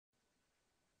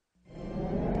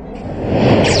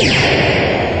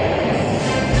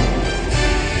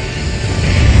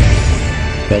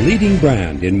leading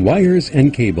brand in wires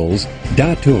and cables,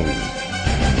 Tatung.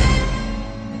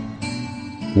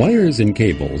 Wires and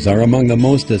cables are among the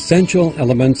most essential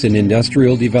elements in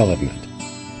industrial development.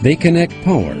 They connect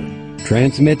power,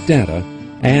 transmit data,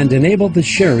 and enable the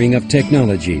sharing of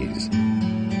technologies.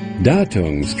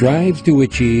 Tatung strives to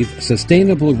achieve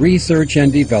sustainable research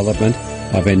and development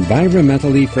of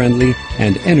environmentally friendly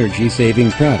and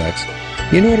energy-saving products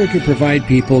in order to provide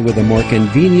people with a more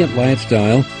convenient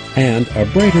lifestyle and a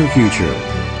brighter future.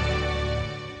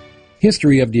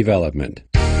 History of development.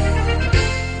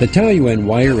 The Taoyuan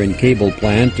wire and cable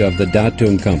plant of the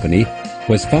Tatung Company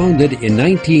was founded in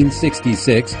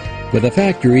 1966 with a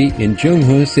factory in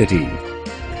Zhenghe City.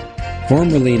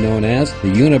 Formerly known as the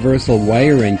Universal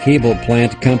Wire and Cable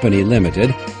Plant Company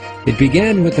Limited, it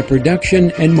began with the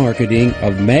production and marketing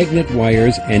of magnet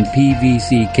wires and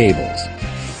PVC cables.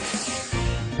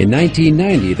 In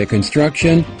 1990, the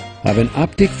construction of an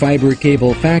optic fiber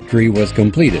cable factory was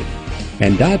completed,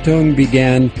 and Tatung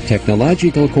began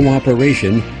technological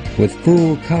cooperation with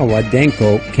Furukawa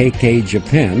Denko KK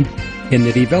Japan in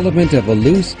the development of a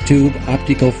loose tube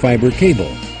optical fiber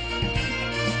cable.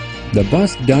 The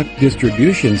bus duct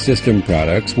distribution system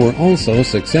products were also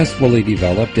successfully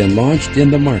developed and launched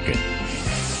in the market.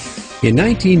 In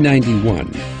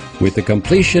 1991, with the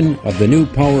completion of the new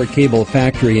power cable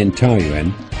factory in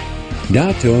Taoyuan,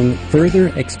 Tatung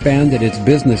further expanded its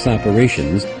business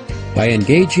operations by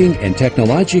engaging in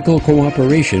technological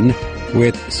cooperation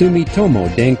with Sumitomo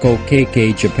Denko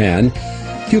KK Japan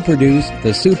to produce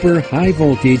the super high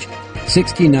voltage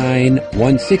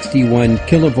 69-161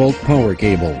 kilovolt power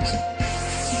cables.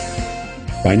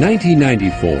 By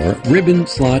 1994, ribbon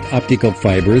slot optical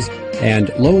fibers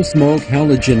and low smoke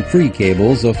halogen-free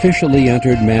cables officially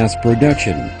entered mass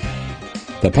production.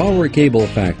 The power cable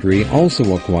factory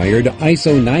also acquired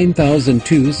ISO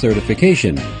 9002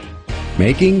 certification,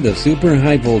 making the super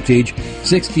high voltage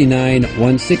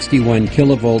 69-161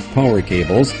 kilovolt power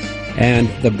cables and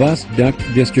the bus duct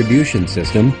distribution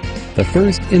system the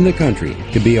first in the country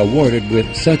to be awarded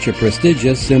with such a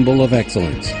prestigious symbol of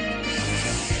excellence.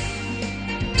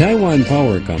 Taiwan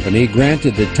Power Company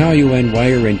granted the Taoyuan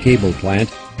wire and cable plant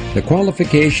the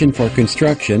qualification for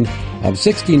construction of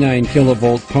 69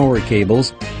 kilovolt power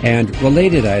cables and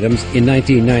related items in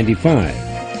 1995.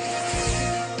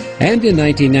 And in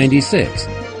 1996,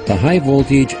 the high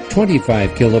voltage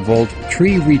 25 kilovolt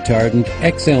tree retardant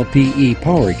XLPE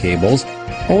power cables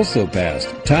also passed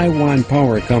Taiwan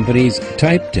Power Company's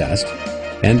type test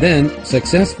and then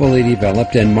successfully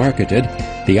developed and marketed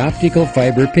the optical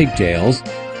fiber pigtails,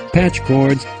 patch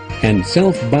cords, and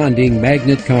self-bonding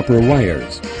magnet copper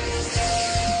wires.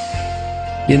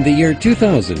 In the year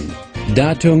 2000,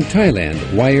 Tatung Thailand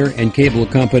Wire and Cable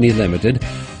Company Limited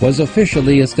was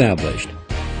officially established.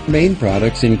 Main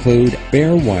products include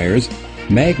bare wires,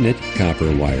 magnet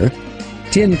copper wire,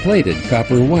 tin-plated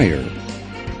copper wire,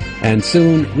 and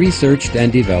soon researched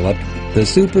and developed the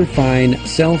superfine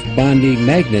self-bonding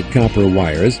magnet copper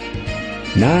wires,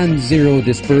 non-zero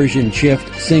dispersion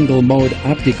shift single-mode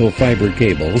optical fiber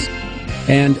cables,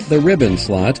 and the ribbon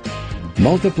slot,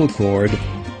 multiple cord,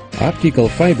 optical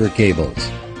fiber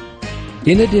cables.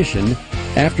 In addition,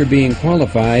 after being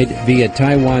qualified via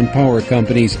Taiwan Power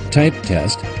Company's type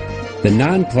test, the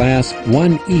non-class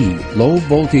 1E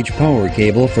low-voltage power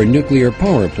cable for nuclear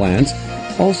power plants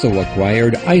also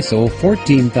acquired ISO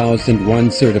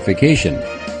 14001 certification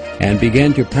and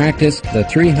began to practice the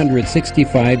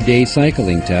 365-day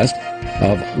cycling test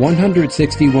of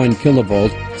 161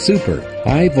 kilovolt super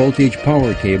high-voltage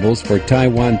power cables for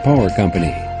Taiwan Power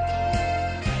Company.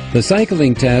 The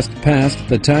cycling test passed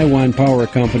the Taiwan Power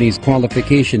Company's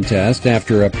qualification test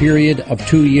after a period of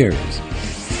 2 years.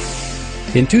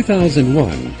 In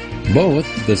 2001, both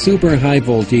the super high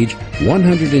voltage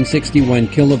 161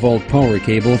 kilovolt power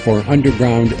cable for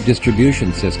underground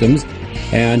distribution systems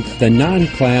and the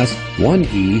non-class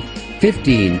 1E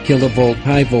 15 kilovolt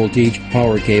high voltage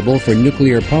power cable for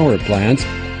nuclear power plants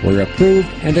were approved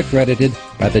and accredited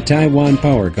by the Taiwan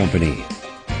Power Company.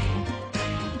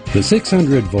 The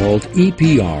 600-volt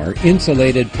EPR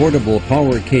insulated portable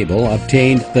power cable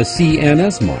obtained the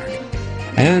CNS mark,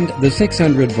 and the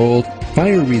 600-volt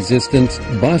fire resistance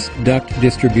bus duct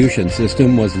distribution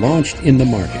system was launched in the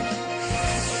market.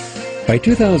 By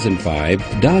 2005,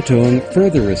 Tatung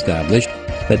further established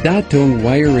the Tatung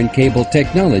Wire and Cable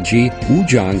Technology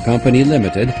Wuzhang Company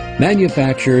Limited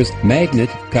manufactures magnet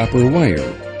copper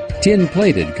wire,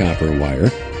 tin-plated copper wire,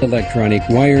 electronic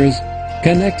wires,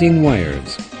 connecting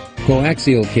wires,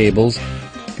 coaxial cables,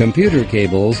 computer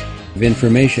cables,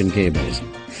 information cables.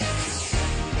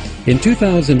 In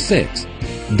 2006,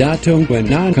 Tatung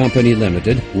University Company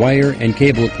Limited wire and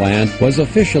cable plant was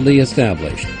officially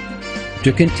established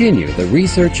to continue the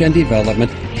research and development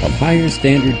of higher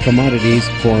standard commodities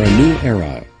for a new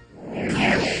era.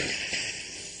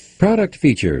 Product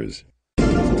features.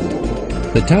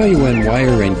 The Taoyuan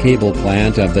wire and cable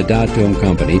plant of the Tatung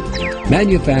Company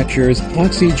manufactures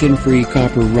oxygen-free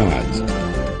copper rods,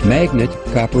 magnet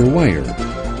copper wire,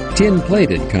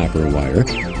 tin-plated copper wire,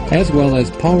 as well as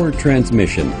power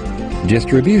transmission,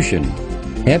 distribution,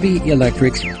 heavy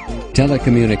electrics,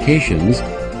 telecommunications,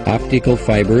 optical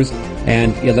fibers,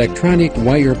 and electronic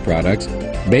wire products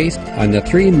based on the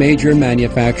three major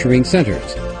manufacturing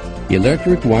centers: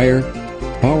 electric wire,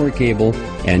 power cable,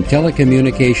 and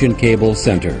telecommunication cable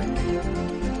center.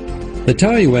 The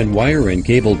Taoyuan wire and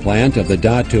cable plant of the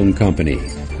Tatung Company.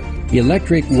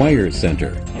 Electric Wire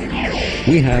Center.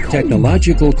 We have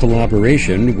technological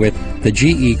collaboration with the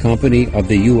GE Company of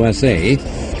the USA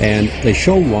and the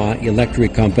Showa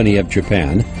Electric Company of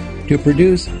Japan to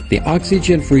produce the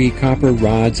oxygen-free copper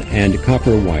rods and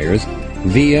copper wires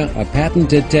via a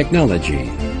patented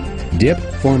technology, dip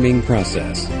forming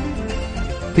process.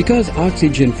 Because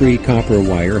oxygen-free copper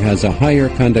wire has a higher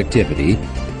conductivity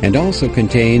and also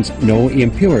contains no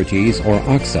impurities or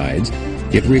oxides,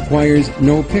 it requires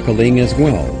no pickling as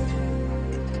well.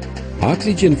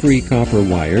 Oxygen-free copper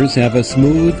wires have a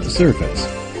smooth surface,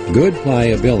 good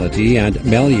pliability and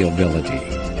malleability,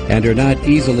 and are not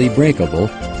easily breakable,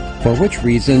 for which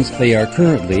reasons they are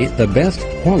currently the best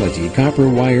quality copper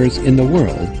wires in the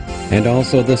world and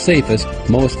also the safest,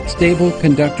 most stable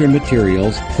conductor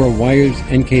materials for wires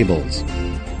and cables.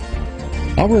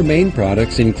 Our main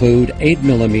products include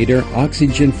 8mm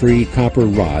oxygen-free copper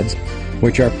rods,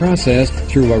 which are processed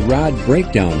through a rod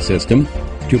breakdown system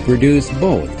to produce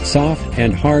both soft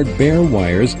and hard bare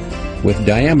wires with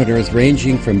diameters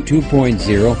ranging from 2.0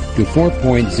 to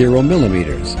 4.0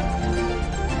 millimeters.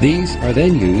 These are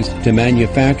then used to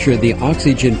manufacture the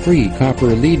oxygen-free copper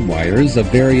lead wires of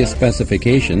various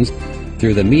specifications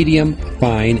through the medium,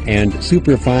 fine, and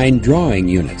superfine drawing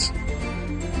units.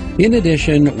 In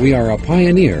addition, we are a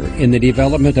pioneer in the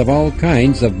development of all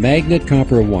kinds of magnet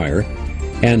copper wire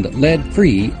and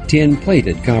lead-free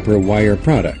tin-plated copper wire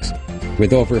products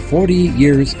with over 40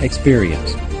 years'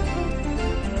 experience.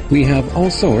 We have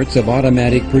all sorts of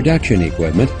automatic production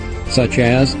equipment, such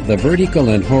as the vertical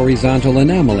and horizontal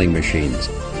enameling machines,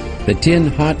 the tin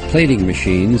hot plating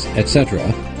machines, etc.,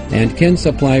 and can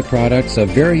supply products of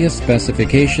various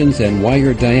specifications and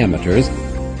wire diameters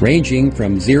ranging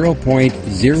from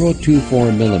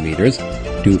 0.024 millimeters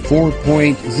to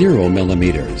 4.0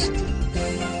 millimeters.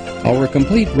 Our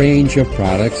complete range of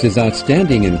products is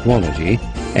outstanding in quality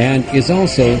and is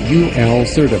also UL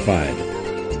certified.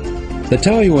 The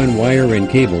Taoyuan wire and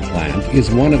cable plant is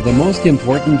one of the most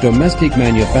important domestic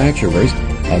manufacturers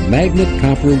of magnet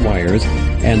copper wires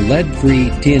and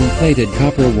lead-free tin-plated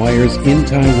copper wires in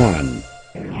Taiwan.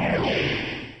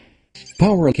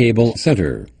 Power Cable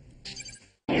Center.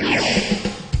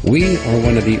 We are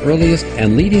one of the earliest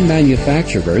and leading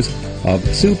manufacturers of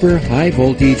super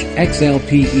high-voltage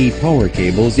XLPE power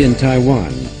cables in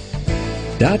Taiwan.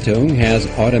 Tatung has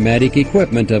automatic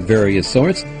equipment of various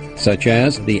sorts, such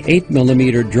as the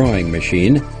 8mm drawing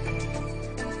machine,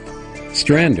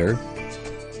 strander,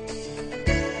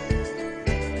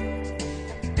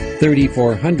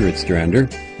 3400 strander,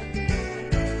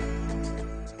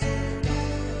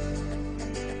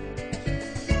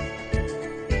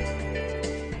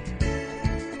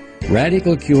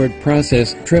 radical cured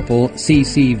process triple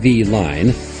CCV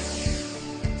line,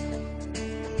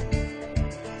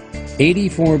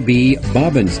 84B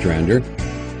bobbin strander,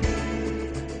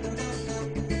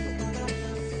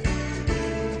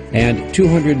 and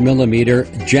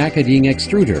 200mm jacketing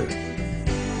extruder.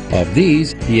 Of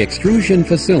these, the extrusion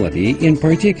facility in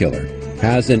particular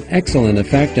has an excellent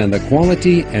effect on the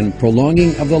quality and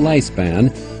prolonging of the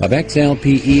lifespan of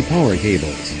XLPE power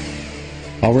cables.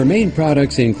 Our main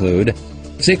products include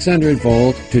 600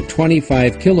 volt to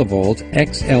 25 kilovolt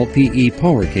XLPE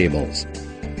power cables,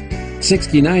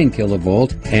 69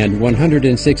 kilovolt and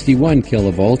 161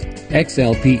 kilovolt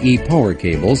XLPE power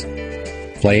cables,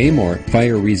 flame or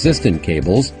fire-resistant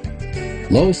cables,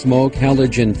 low-smoke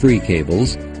halogen-free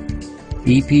cables,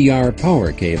 EPR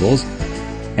power cables,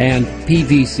 and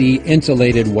PVC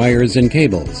insulated wires and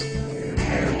cables.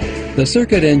 The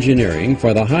circuit engineering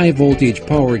for the high-voltage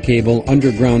power cable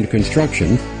underground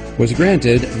construction was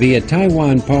granted via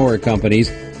Taiwan Power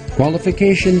Company's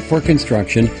qualification for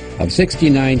construction of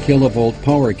 69 kilovolt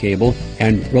power cable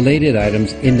and related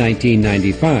items in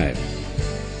 1995.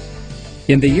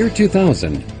 In the year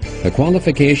 2000, The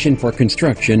qualification for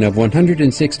construction of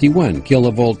 161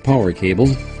 kilovolt power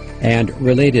cables and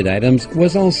related items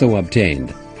was also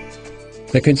obtained.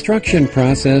 The construction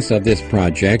process of this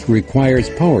project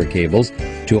requires power cables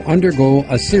to undergo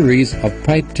a series of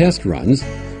pipe test runs,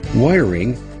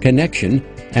 wiring, connection,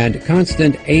 and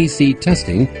constant AC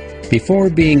testing before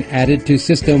being added to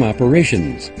system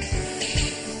operations.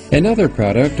 Another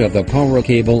product of the Power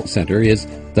Cable Center is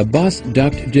the bus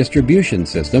duct distribution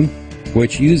system,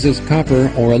 which uses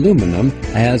copper or aluminum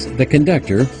as the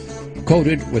conductor,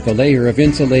 coated with a layer of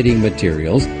insulating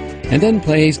materials, and then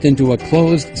placed into a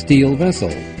closed steel vessel.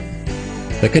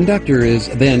 The conductor is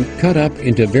then cut up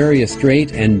into various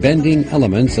straight and bending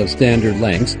elements of standard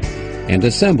lengths and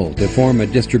assembled to form a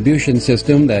distribution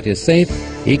system that is safe,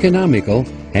 economical,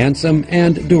 handsome,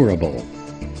 and durable.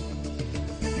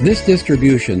 This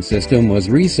distribution system was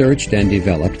researched and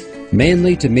developed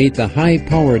mainly to meet the high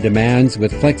power demands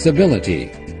with flexibility.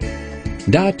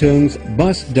 Datung's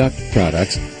bus duct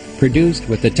products, produced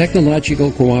with the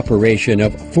technological cooperation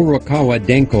of Furukawa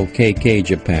Denko KK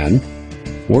Japan,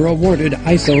 were awarded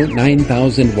ISO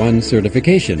 9001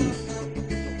 certification.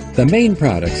 The main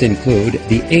products include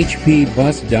the HP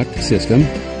bus duct system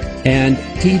and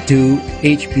T2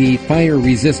 HP fire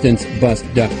resistance bus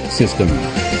duct system.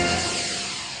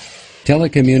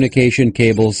 Telecommunication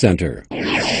Cable Center.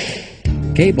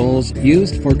 Cables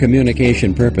used for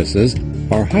communication purposes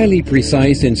are highly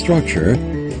precise in structure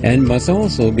and must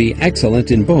also be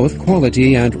excellent in both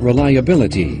quality and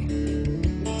reliability.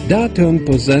 Datung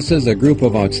possesses a group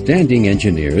of outstanding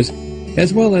engineers,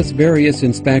 as well as various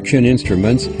inspection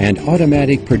instruments and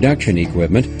automatic production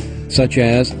equipment, such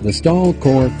as the stall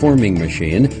core forming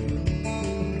machine,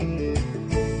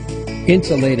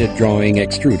 insulated drawing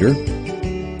extruder,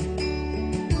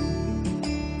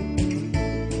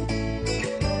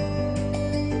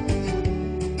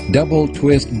 double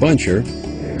twist buncher,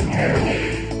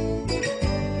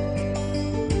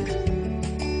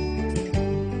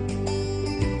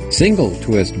 single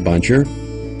twist buncher,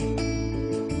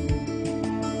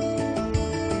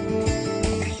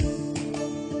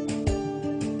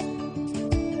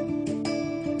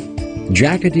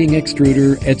 jacketing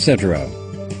extruder, etc.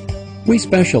 We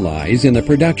specialize in the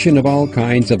production of all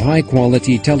kinds of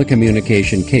high-quality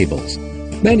telecommunication cables,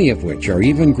 many of which are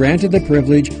even granted the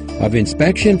privilege of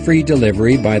inspection-free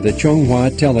delivery by the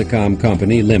Chonghua Telecom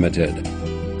Company Limited.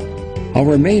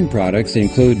 Our main products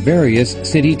include various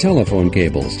city telephone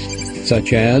cables,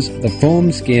 such as the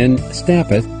foam skin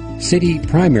Stappeth city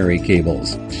primary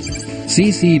cables,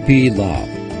 CCP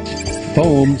LOP,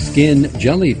 foam skin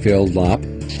jelly-filled LOP,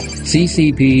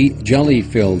 CCP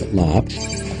jelly-filled LOP,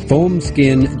 foam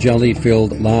skin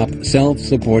jelly-filled LOP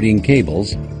self-supporting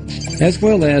cables, as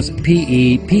well as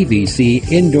PE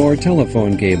PVC indoor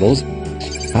telephone cables,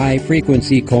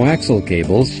 high-frequency coaxial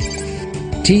cables,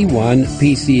 T1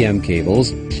 PCM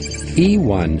cables,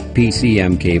 E1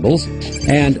 PCM cables,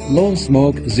 and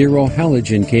low-smoke zero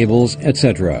halogen cables,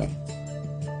 etc.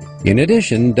 In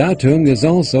addition, Datung is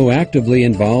also actively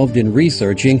involved in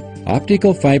researching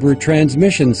optical fiber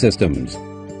transmission systems.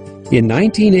 In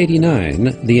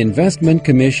 1989, the Investment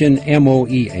Commission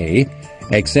MOEA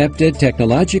accepted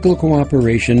technological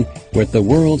cooperation with the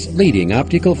world's leading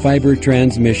optical fiber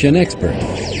transmission expert,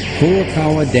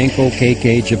 Furukawa Denko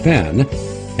KK Japan,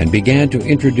 and began to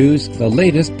introduce the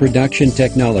latest production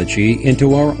technology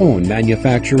into our own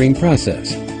manufacturing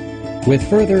process, with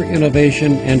further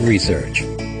innovation and research.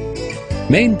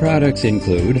 Main products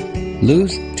include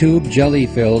loose tube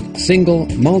jelly-filled single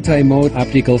multi-mode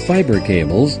optical fiber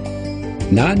cables,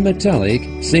 non-metallic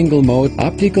single-mode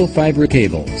optical fiber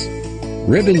cables,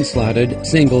 ribbon-slotted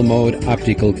single-mode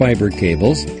optical fiber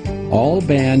cables,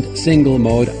 all-band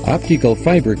single-mode optical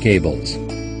fiber cables,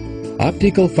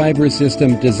 optical fiber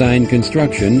system design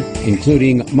construction,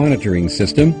 including monitoring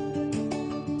system,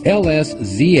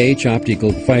 LSZH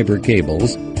optical fiber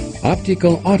cables,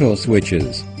 optical auto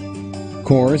switches,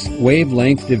 coarse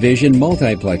wavelength division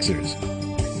multiplexers,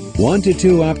 1 to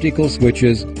 2 optical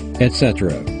switches,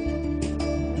 etc.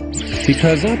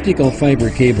 Because optical fiber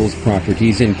cables'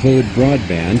 properties include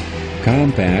broadband,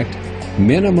 compact,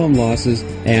 minimum losses,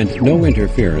 and no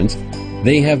interference,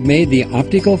 they have made the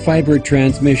optical fiber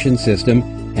transmission system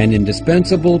an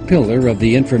indispensable pillar of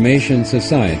the information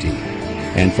society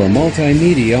and for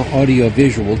multimedia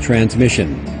audiovisual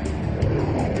transmission.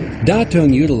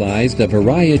 Datung utilized a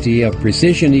variety of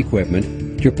precision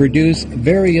equipment to produce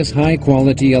various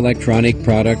high-quality electronic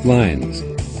product lines.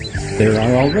 There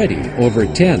are already over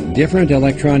 10 different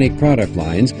electronic product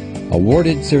lines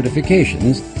awarded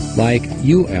certifications like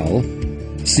UL,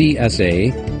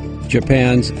 CSA,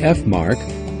 Japan's F-Mark,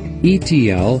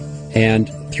 ETL, and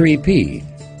 3P,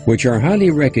 which are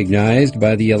highly recognized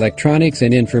by the electronics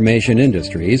and information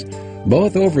industries,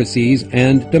 both overseas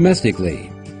and domestically.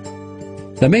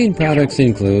 The main products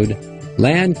include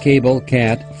LAN cable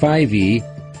Cat 5E,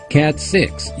 Cat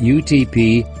 6,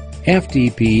 UTP,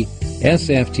 FTP,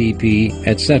 SFTP,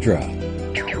 etc.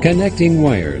 Connecting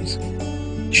wires,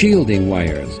 shielding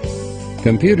wires,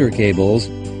 computer cables,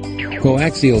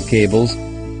 coaxial cables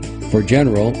for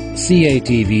general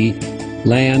CATV,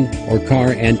 LAN, or car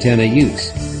antenna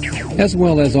use, as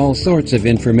well as all sorts of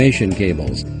information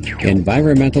cables,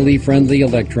 environmentally friendly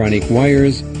electronic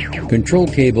wires, control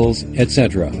cables,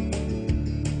 etc.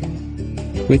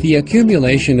 With the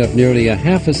accumulation of nearly a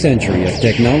half a century of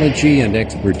technology and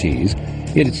expertise,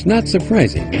 it is not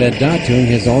surprising that Tatung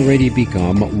has already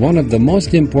become one of the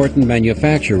most important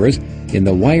manufacturers in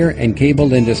the wire and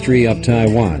cable industry of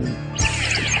Taiwan.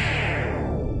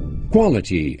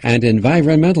 Quality and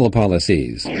environmental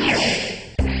policies.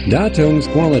 Tatung's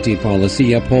quality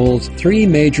policy upholds three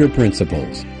major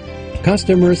principles: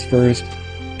 customers first,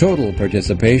 total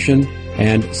participation,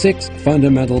 and 6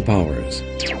 fundamental powers.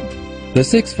 The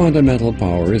 6 fundamental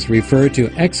powers refer to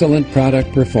excellent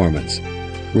product performance,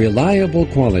 reliable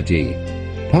quality,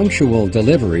 punctual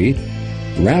delivery,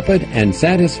 rapid and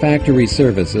satisfactory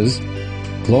services,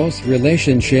 close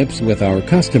relationships with our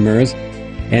customers,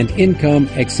 and income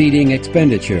exceeding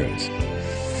expenditures.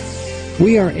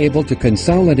 We are able to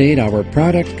consolidate our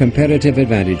product competitive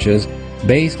advantages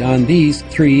based on these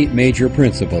 3 major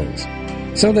principles,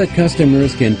 so that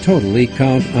customers can totally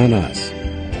count on us.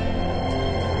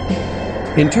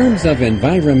 In terms of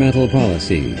environmental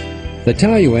policy, the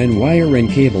Taoyuan wire and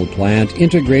cable plant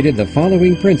integrated the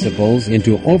following principles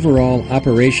into overall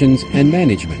operations and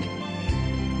management.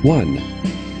 1.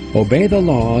 Obey the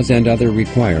laws and other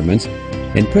requirements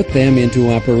and put them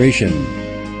into operation.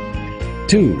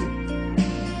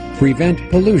 2. Prevent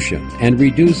pollution and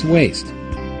reduce waste.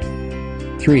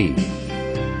 3.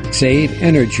 Save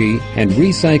energy and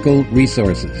recycle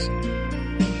resources.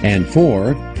 And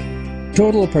 4.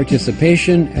 Total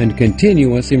participation and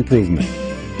continuous improvement.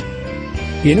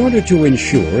 In order to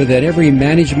ensure that every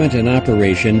management and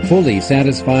operation fully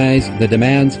satisfies the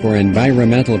demands for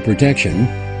environmental protection,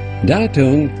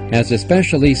 Tatung has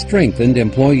especially strengthened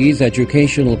employees'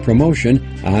 educational promotion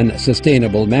on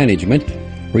sustainable management,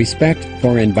 respect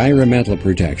for environmental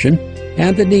protection,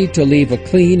 and the need to leave a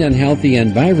clean and healthy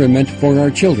environment for our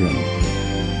children.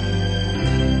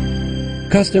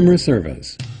 Customer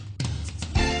service.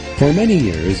 For many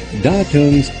years,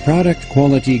 Tatung's product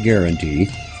quality guarantee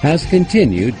has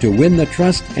continued to win the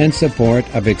trust and support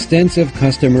of extensive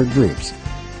customer groups,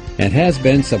 and has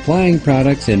been supplying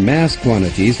products in mass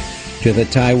quantities to the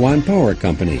Taiwan Power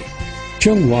Company,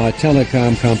 Chunghwa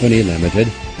Telecom Company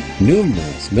Limited,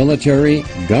 numerous military,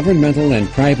 governmental, and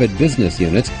private business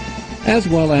units, as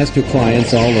well as to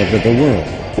clients all over the world.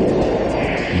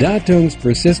 Tatung's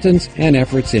persistence and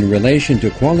efforts in relation to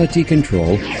quality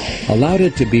control allowed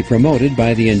it to be promoted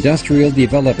by the Industrial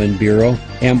Development Bureau,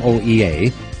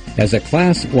 MOEA, as a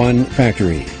Class 1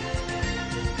 factory.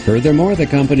 Furthermore, the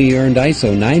company earned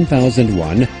ISO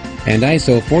 9001 and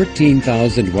ISO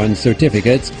 14001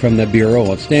 certificates from the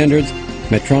Bureau of Standards,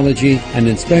 Metrology, and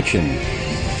Inspection.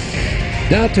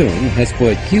 Tatung has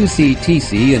put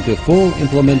QCTC into full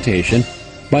implementation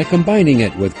by combining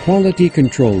it with quality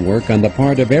control work on the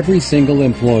part of every single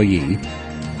employee,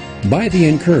 by the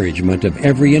encouragement of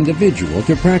every individual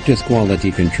to practice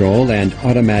quality control and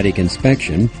automatic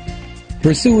inspection,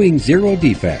 pursuing zero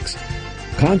defects,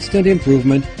 constant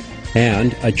improvement,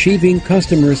 and achieving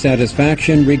customer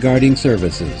satisfaction regarding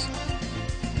services.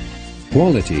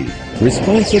 Quality,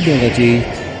 responsibility,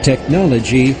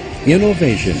 technology,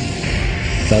 innovation.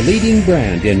 The leading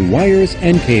brand in wires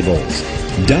and cables,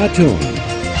 Tatung.